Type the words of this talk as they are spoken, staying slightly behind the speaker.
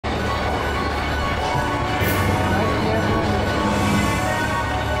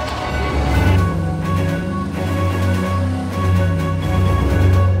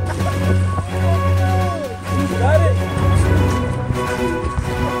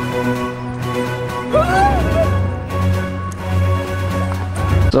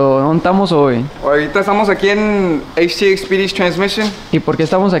¿Dónde estamos hoy? Ahorita estamos aquí en HT Expedition Transmission. ¿Y por qué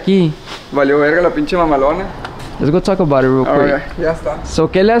estamos aquí? Valió verga la pinche mamalona. Let's go talk about it real quick. Alright, ya está.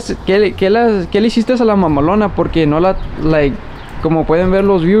 ¿Qué le hiciste a la mamalona? Porque no la, como pueden ver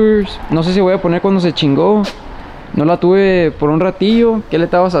los viewers, no sé si voy a poner cuando se chingó. No la tuve por un ratillo. ¿Qué le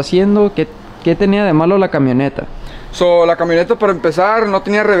estabas haciendo? ¿Qué tenía de malo la camioneta? La camioneta, para empezar, no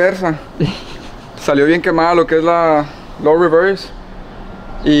tenía reversa. Salió bien quemada lo que es la low reverse.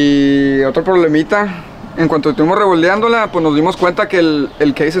 Y otro problemita, en cuanto estuvimos revoldeándola, pues nos dimos cuenta que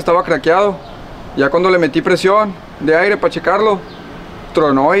el case estaba craqueado. Ya cuando le metí presión de aire para checarlo,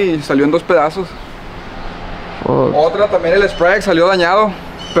 tronó y salió en 2 pedazos. Otra también, el spray salió dañado,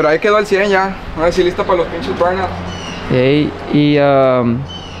 pero ahí quedó al 100 ya. Ahora sí lista para los pinches burnouts. Hey, y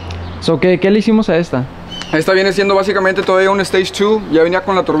 ¿qué le hicimos a esta? Esta viene siendo básicamente todavía un Stage 2. Ya venía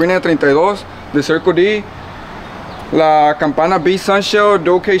con la turbina de 32 de Circle D, la campana B Sunshell,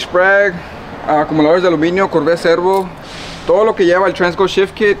 Dual Cage Sprag, acumuladores de aluminio, Corvette Servo, todo lo que lleva el Transgo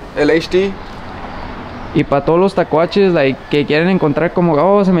Shift Kit, el HT. Y para todos los tacuaches que quieren encontrar como,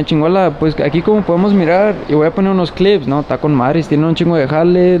 oh, se me chingó pues aquí como podemos mirar, y voy a poner unos clips, ¿no? Está con madres, tiene un chingo de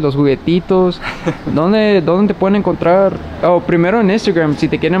jales, los juguetitos. ¿Dónde te pueden encontrar? Primero en Instagram, si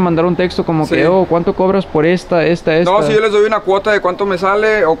te quieren mandar un texto como sí, que, oh, ¿cuánto cobras por esta? No, si yo les doy una cuota de cuánto me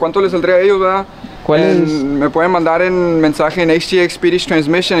sale o cuánto les saldría a ellos, ¿verdad? ¿Cuál es? Me pueden mandar en mensaje en HT Expedition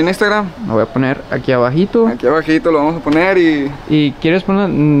Transmission en Instagram. Lo voy a poner aquí abajito. Aquí abajito lo vamos a poner ¿Y quieres poner?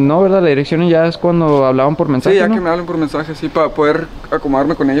 No, ¿verdad? La dirección ya es cuando hablaban por mensaje, sí, ya, ¿no? Que me hablen por mensaje, sí, para poder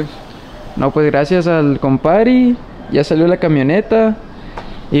acomodarme con ellos. No, pues gracias al compadre, ya salió la camioneta.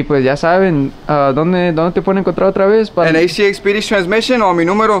 Y pues ya saben, ¿dónde te pueden encontrar otra vez? En HT Expedition Transmission o a mi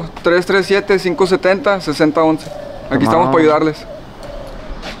número 337-570-6011. Aquí estamos para ayudarles.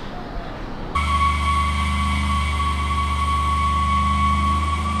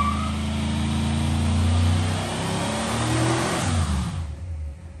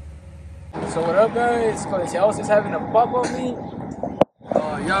 So what up, guys? Codiciados is having a pop on me.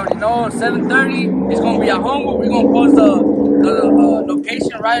 You already know, 7:30. It's gonna be at home. We're gonna post the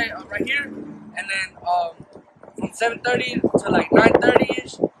location right here, and then from 7:30 to like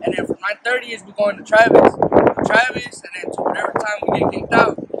 9:30ish, and then from 9:30ish we're going to Travis, and then to whatever time we get kicked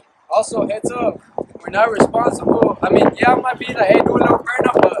out. Also, heads up, we're not responsible. I mean, yeah, it might be like, hey, do a little burn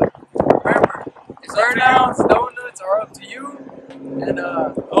up, but remember, burnouts, donuts are up to you. And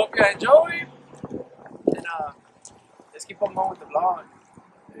hope you enjoy. And let's keep on going with the vlog.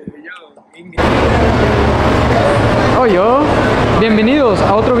 Yo, bienvenidos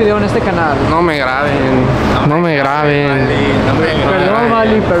a otro video en este canal. No me graben, no me graben.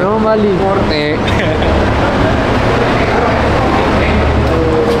 Perdón, Vali.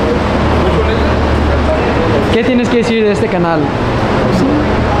 ¿Qué tienes que decir de este canal?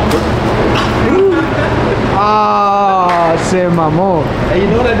 Se mamó. Hey, you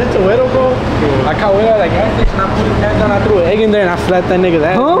know what I did to Widow, bro? I caught Widow at the gas station, I put his pants down, I threw an egg in there, and I slapped that nigga's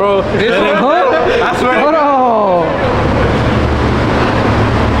ass, bro. I swear to God.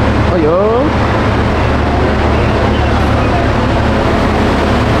 Yo.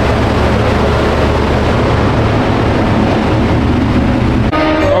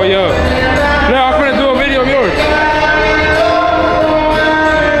 Oh, yo. No, I'm gonna do a video of yours.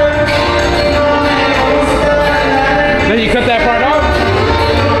 Then you cut that part off?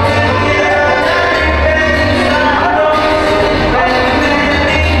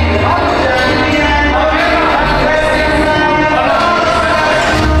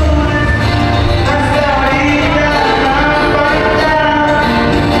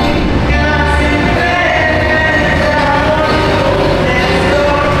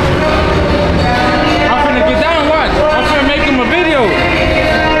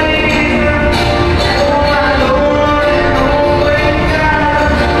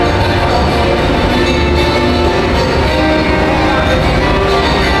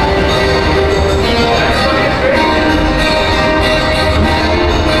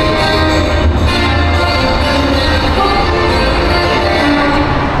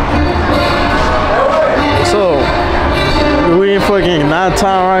 We in fucking night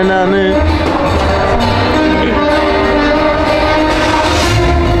time right now, nigga.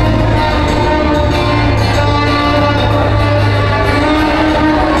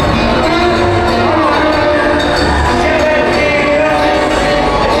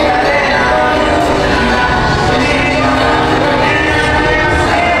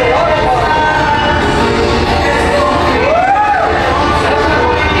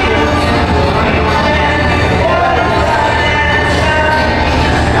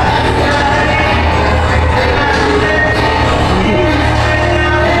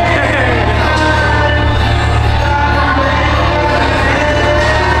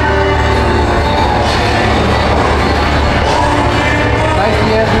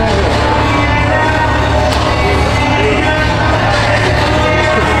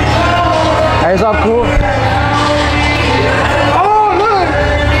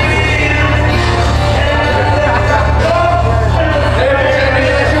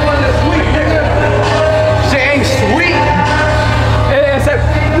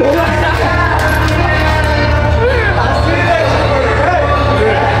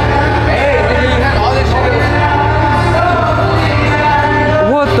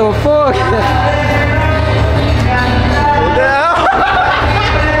 the fuck?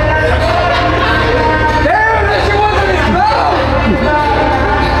 Damn, that shit wasn't his mouth!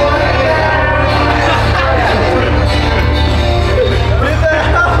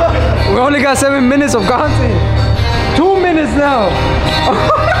 We only got 7 minutes of content. 2 minutes now.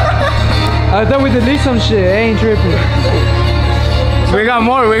 I thought we delete some shit. I ain't tripping. We got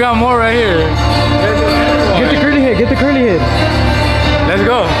more right here. Get the curly head. Get the curly head. Let's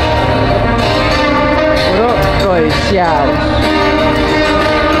go. What up, codiciados?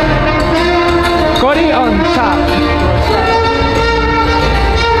 Cody on top.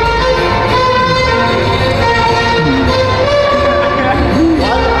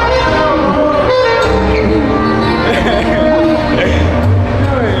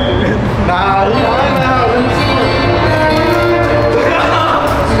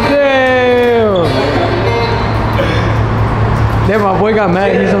 Yeah, my boy got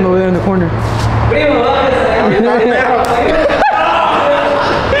mad. He's on the way there in the corner.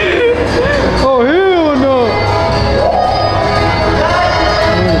 Oh, hell no.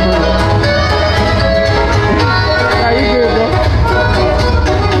 Nah, you good, bro.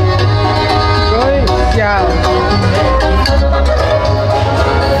 Go ahead. Yeah.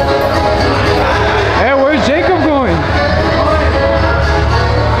 Hey, where's Jacob going?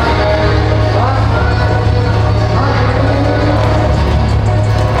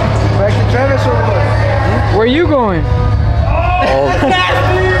 Where you going?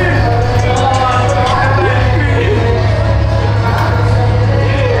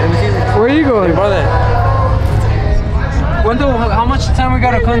 Where you going? How much time we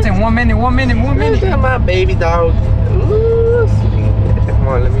got of content? 1 minute, 1 minute, 1 minute. My baby dog. Ooh, come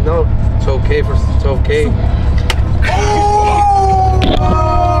on, let me know. 12K for 12K.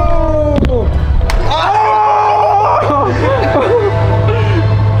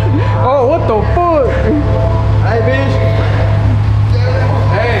 Oh, what the fuck? Hey, bitch.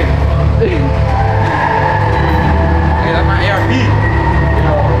 Hey. Hey, that's my ARP.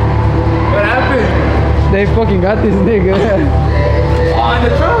 What happened? They fucking got this nigga. Oh, in the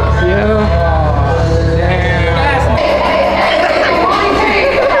truck? Yeah.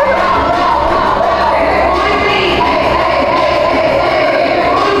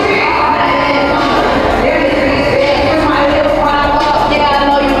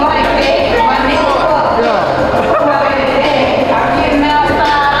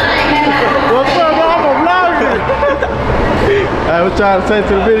 What y'all to say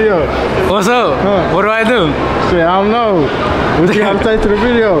to the video? What's up? What do I do? Shit, I don't know. What you got to say to the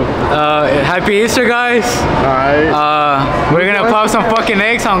video? Happy Easter, guys. Alright. We're gonna pop some fucking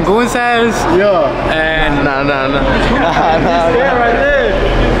eggs on Goon's ass. Yeah. And Nah. Stay right there.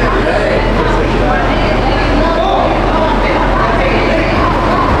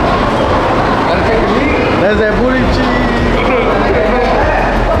 That's that booty cheese.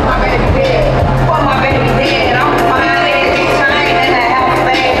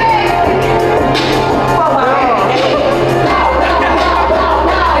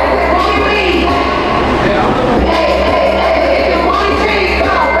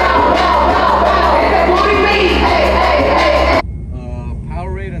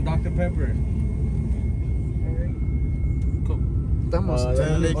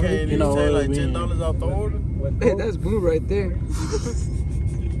 You know, like $10 off the order. Hey, that's blue right there.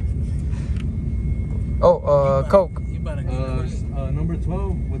 Oh, Coke. Number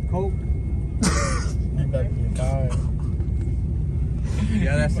 12 with Coke. You better get fired.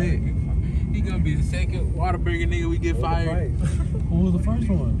 Yeah, that's it. He gonna be the second Waterburger nigga we get fired. Who was the first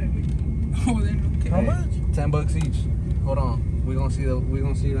one? How much? $10 each. Hold on. We gonna see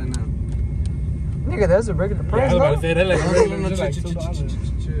right now. Nigga, that's a regular price. I was about to say that like Tell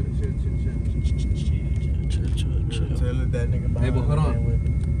that nigga behind. Hey, but hold on.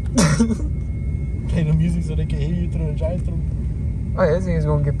 Play the music so they can hear you through the drive-thru. Oh, yeah, this nigga's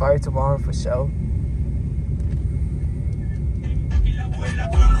gonna get fired tomorrow for sure.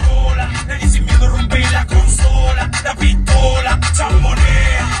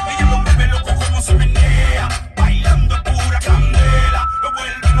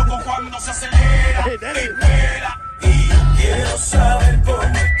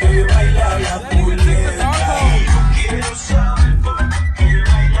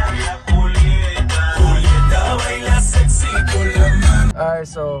 Alright,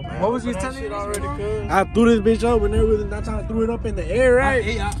 so what was you telling me? I threw this bitch up and everything. That's how I threw it up in the air, right?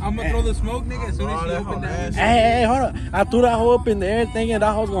 I'm gonna throw the smoke, nigga, as soon as you open that. Hey, hold on. I threw that hoe up in the air thinking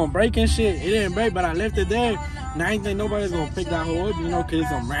that hoe was gonna break and shit. It didn't break, but I left it there. Now I ain't think nobody's gonna pick that hoe up, you know, cause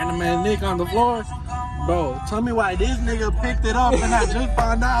some random ass nigga on the floor. Bro, tell me why this nigga picked it up and I just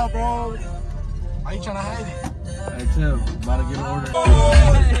found out, bro. Why you trying to hide it? Hey, chill. About to get an order.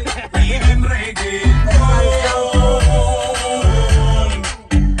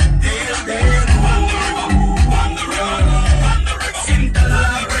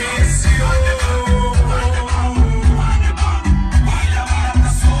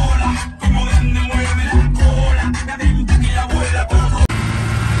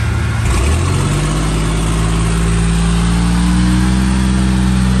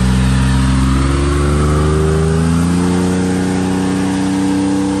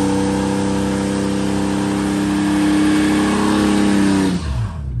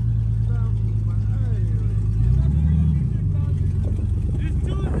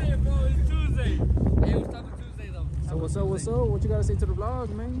 What's up? What you gotta say to the vlog,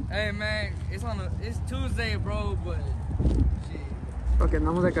 man? Hey man, it's Tuesday, bro, but shit. Ok,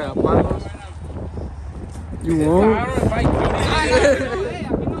 andamos de cagapalos. You won't? Hey,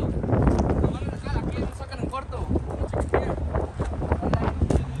 aquí no. Lo van a dejar aquí, no sacan en corto.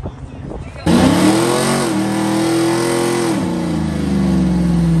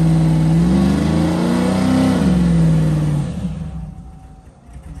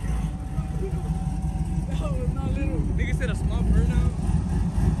 Nigga said a small burnout.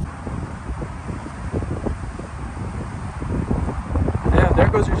 Yeah, there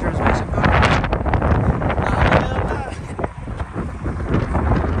goes your transmission, bro.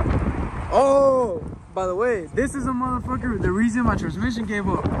 Oh, by the way, this is a motherfucker. The reason my transmission gave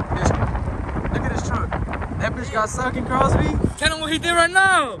up. Look at this truck. That bitch got stuck in Crosby. Tell him what he did right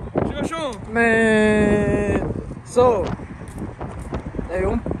now. Show him. Man. So, le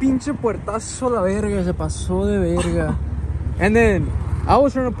dio un pinche puertazo a la verga. Se pasó de verga. And then, I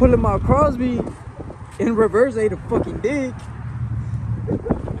was trying to pull him out Crosby. In reverse, I ate a fucking dick.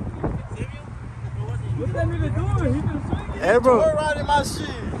 What's that nigga doing? He been swinging. Hey, bro. riding my shit.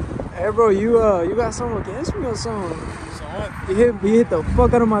 Hey, bro, you got something against me or something? You hit the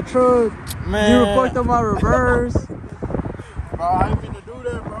fuck out of my truck. Man. You fucked up my reverse. Bro, I ain't finna do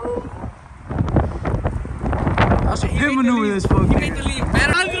that, bro. I should pit maneuver this fucking. He made the lead better.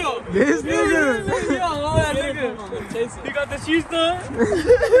 This nigga. Yo, hold that nigga. He got the cheese done.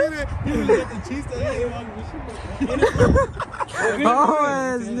 Oh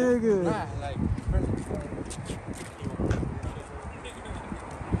ass nigga.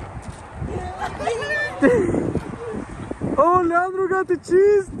 Oh, Leandro got the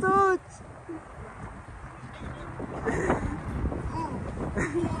cheese touch.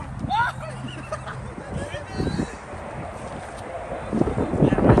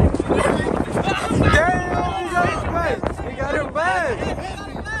 He got him back.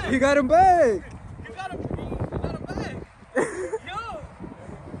 He got him back. Yo.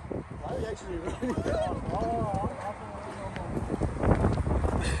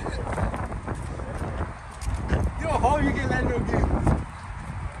 Yo, how you get that little game?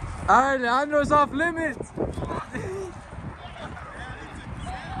 Alright, Leandro's off limits.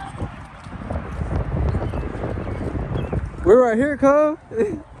 We're right here, cuz.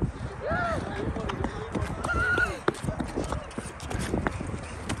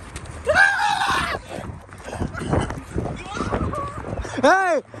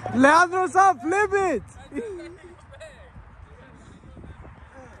 Hey, Leandro's off limits.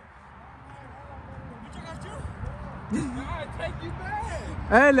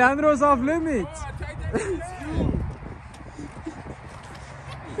 Hey, Leandro's off limits.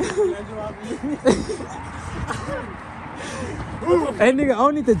 Hey, nigga, I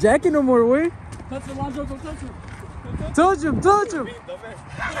don't need the jacket no more, way. Touch him, Lonzo, go touch him. Touch him, touch him.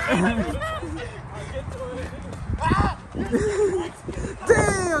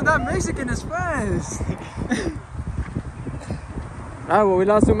 Damn, that Mexican is fast. Alright, well, we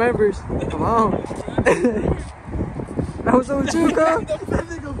lost 2 members. Come on. That was so chill, cuz.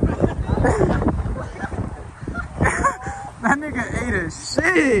 That nigga ate a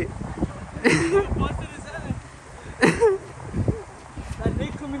shit. Busted his ass. That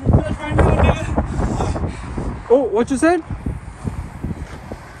dick coming in fresh right now, nigga. Oh, what you said?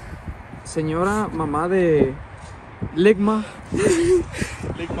 Señora mamá de Ligma.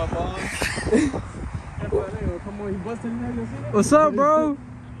 Lick my balls. What's up, bro?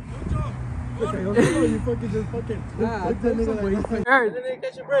 You fucking just fucking.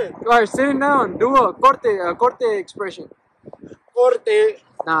 Alright, sitting down. Do a corte expression. Corte.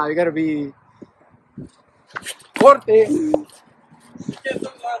 Nah, you gotta be. Corte.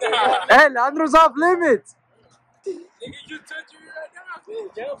 Hey, Leandro's off limits. Nigga, you touch me right now.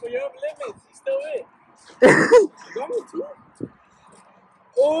 Yeah, but you're off limits. You still in. You got me too.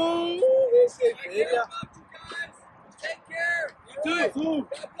 Oh, this is big. Take care. You too.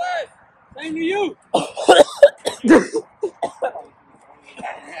 God bless. Same to you.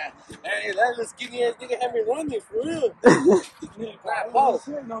 Hey, that little skinny ass nigga had me running for real. Pause.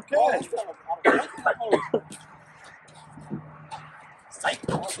 No cash.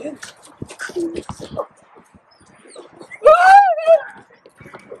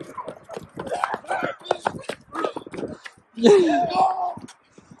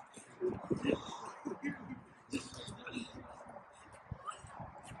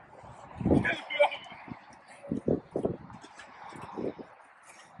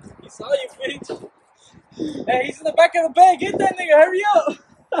 He saw you, bitch. Hey, he's in the back of the bag. Get that nigga. Hurry up.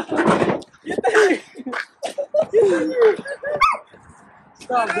 Get that nigga. Get that nigga.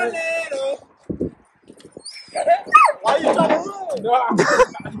 Stop, bitch. Why you trying to run?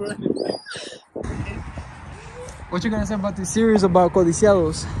 What you gonna say about this series about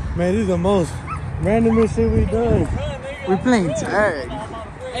codiciados? Man, this is the most randomest shit we done. We playing tag.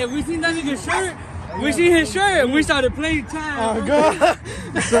 Hey, we seen that nigga's shirt. We seen his shirt and we started playing tag. Oh, God.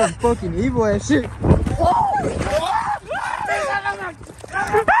 Some fucking evil ass shit.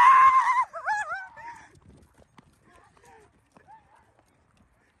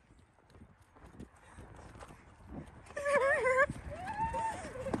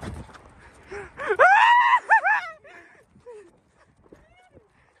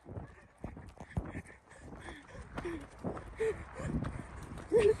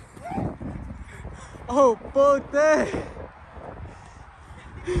 Oh, fuck that.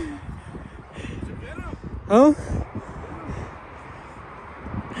 Huh?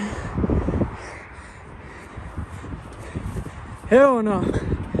 Hell no.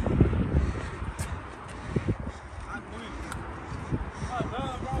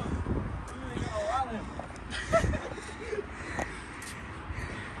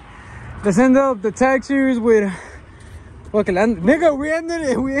 Let's end up the tag series with fucking nigga. We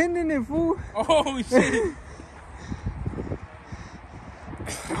ending it, fool. Oh shit.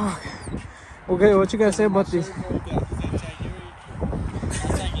 Okay, what you gotta say about this?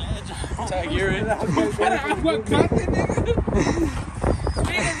 Tag Yuri. What content, nigga?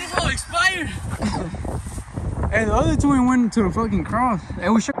 Nigga, this whole expired. Hey, the other two went to the fucking cross. Hey,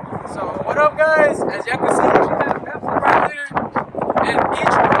 we should. So, what up, guys? As y'all can see, we have Pepsi right there. And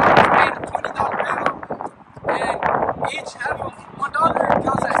each one is made a $20 bill. And each half of $1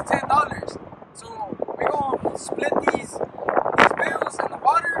 counts as $10. So, we're going to split these bills in the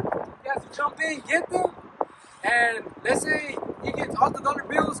water. You have to jump in, get them. And let's say he gets all the dollar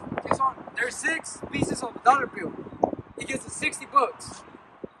bills. Guess what? There's 6 pieces of a dollar bill. He gets the $60.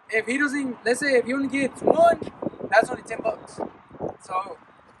 If he doesn't, let's say if he only gets one, that's only $10. So,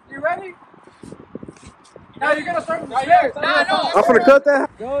 you ready? Now you're gonna start with the stairs. No. I'm finna cut that.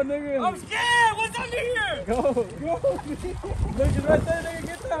 Go, nigga. I'm scared. What's under here? Go. Look, it's right there, nigga.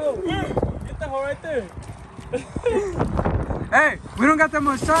 Get that hoe. Get that hoe right there. Hey, we don't got that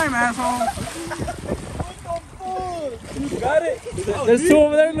much time, asshole. You got it? There's 2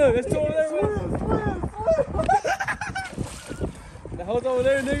 over there. Look, there's 2 over there. The hoe's over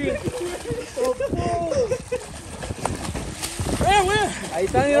there, nigga. Where? Ahí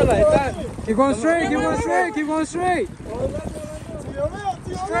está, míralo, ahí está. Keep going straight, keep going straight, keep going straight.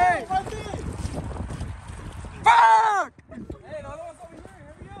 Straight. Fuck! Hey, the other one's over here.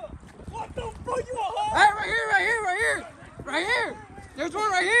 Hurry up. What the fuck you want? Hey, right here. There's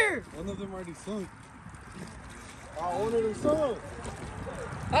one right here. One of them already sunk. One of them sunk.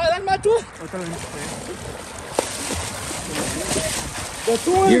 Ah, that's my tool.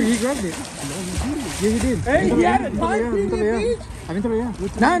 Here, he grabbed it. Yeah, he did. Hey, he had a time period, bitch. Avéntalo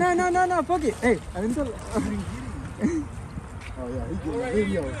ya. No, fuck it. Hey, avéntalo. Oh, yeah, he's getting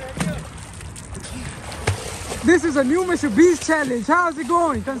video. This is a new Mr. Beast challenge. How's it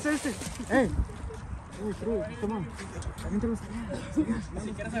going? Consistent. Hey. Come on. Avéntalo.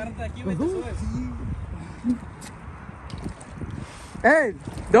 Si quieres agarrarte de aquí, güey, te subes. Hey,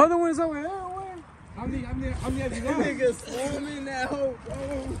 the other one's over there. I'm the nigga swimming that hoe, bro.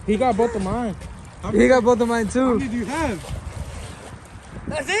 He got both of mine. He got both of mine too. How many do you have?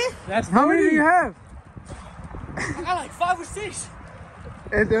 That's it? How many do you have? I got like 5 or 6.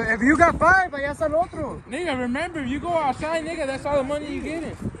 If you got 5, allá está el otro. Nigga, remember, if you go outside, nigga, that's all the money you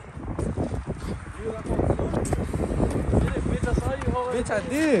getting. Bitch, I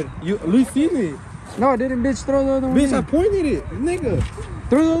did. Luis seen it. No, I didn't, bitch. Throw the other one. Bitch, I pointed it, nigga.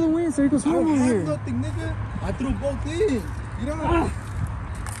 Throw the other one so you can I swim don't over have here. nothing, nigga. I threw both in. You know?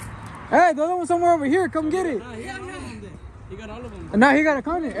 Hey, the other one's somewhere over here. Come get it. He got all of them. No, he got to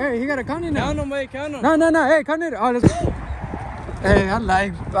count it. Hey, he got to count it now. Count them, wait, count them. No. Hey, count it. Oh, let's go. Hey, I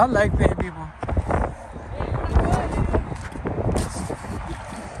like paying people.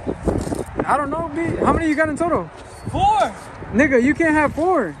 I don't know, B. How many you got in total? 4. Nigga, you can't have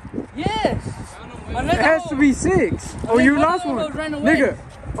 4. Yes. It has to be 6. Oh, you lost one. Nigga,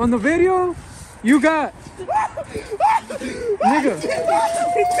 on the video, you got... Nigga.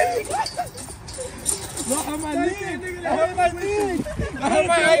 I have my leg. I have my leg. I have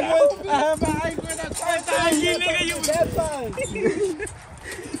my ankle. I have my ankle outside. Nigga, you baptized.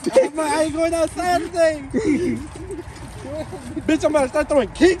 I have my ankle outside today. Bitch, I'm about to start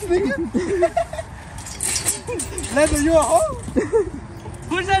throwing kicks, nigga. Leather, you a hoe?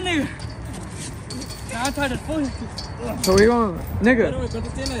 Who's that nigga? Nah, I tried to push. So we gonna...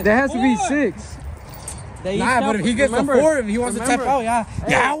 Nigga, there has to be 6. Nah, but if he gets the 4, if he wants to tap out, yeah.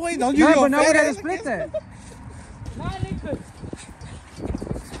 Yeah, wait, don't you Nah, but now we gotta split that. Nah, nigga.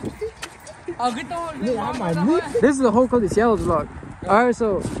 I'll get the whole... This is the whole codiciados vlog. Alright,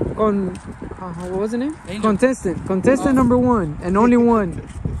 so... what was the name? Angel. Contestant number 1 and only one.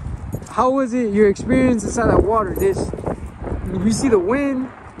 How was it, your experience inside that water? We see the wind.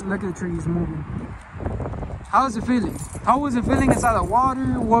 Look at the trees moving. How was it feeling? How was it feeling inside the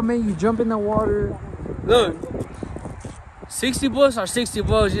water? What made you jump in the water? Look, 60 bucks are 60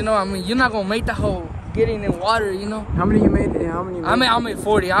 bucks, you know. I mean, you're not gonna make the whole getting in water, you know. How many you made? Yeah, how many you made? I made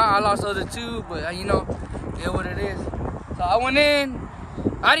 40. I lost the other 2, but you know, yeah, what it is. So I went in.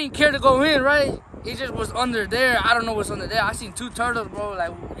 I didn't care to go in, right? It just was under there. I don't know what's under there. I seen 2 turtles, bro.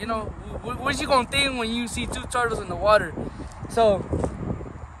 Like, you know, what you gonna think when you see 2 turtles in the water? So,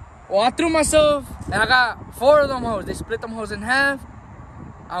 well, I threw myself, and I got 4 of them hoes. They split them hoes in half.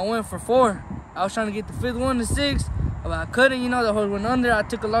 I went for 4. I was trying to get the 5th one to 6, but I couldn't, you know. The hose went under. I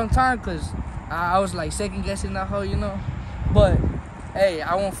took a long time because I was like second guessing that hole, you know. But hey,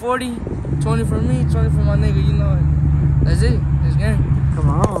 I won 40, 20 for me, 20 for my nigga, you know. And that's it. This game. Come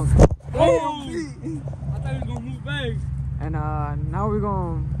on. Oh, I thought he was gonna move back. And now we're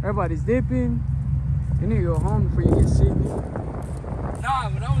gonna... Everybody's dipping. You need to go home before you get sick. Nah,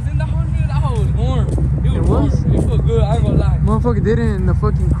 when I was in the hole, nigga, that hole was warm. It was was? warm. It felt good. I ain't gonna lie. Motherfucker did it in the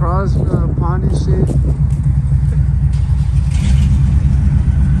fucking cross pond and shit.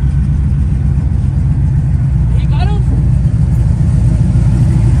 He got him?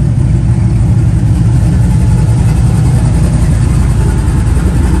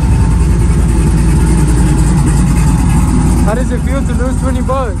 How does it feel to lose 20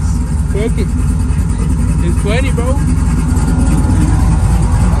 bucks? Fuck it. It's 20, bro.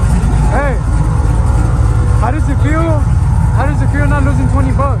 Hey, how does it feel? How does it feel not losing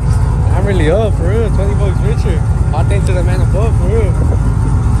 20 bucks? I'm really up, for real. 20 bucks richer. All thanks to the man above, for real.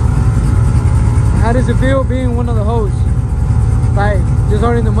 How does it feel being one of the hosts? Like, just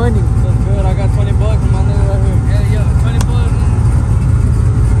earning the money? That's good. I got 20 bucks from my nigga right here. Yeah, 20 bucks.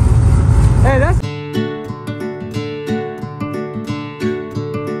 Hey, that's